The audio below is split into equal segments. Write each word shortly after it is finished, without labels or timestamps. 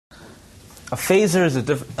A phaser is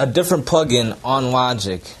a different plugin on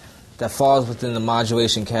Logic that falls within the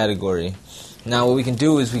modulation category. Now what we can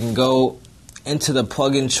do is we can go into the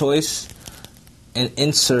plugin choice and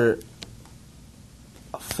insert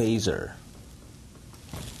a phaser.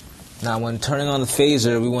 Now when turning on the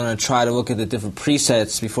phaser, we want to try to look at the different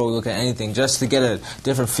presets before we look at anything, just to get a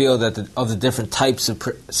different feel of the different types of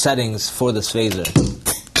settings for this phaser.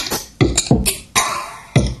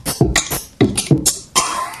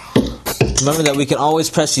 Remember that we can always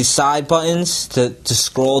press these side buttons to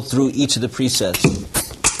scroll through each of the presets.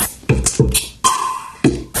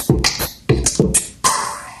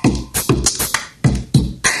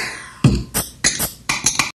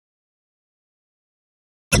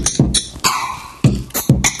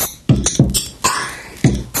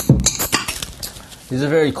 These are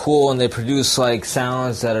very cool, and they produce like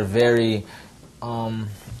sounds that are very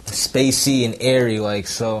spacey and airy, like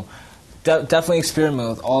so. Definitely experiment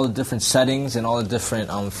with all the different settings and all the different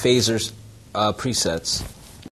phasers presets.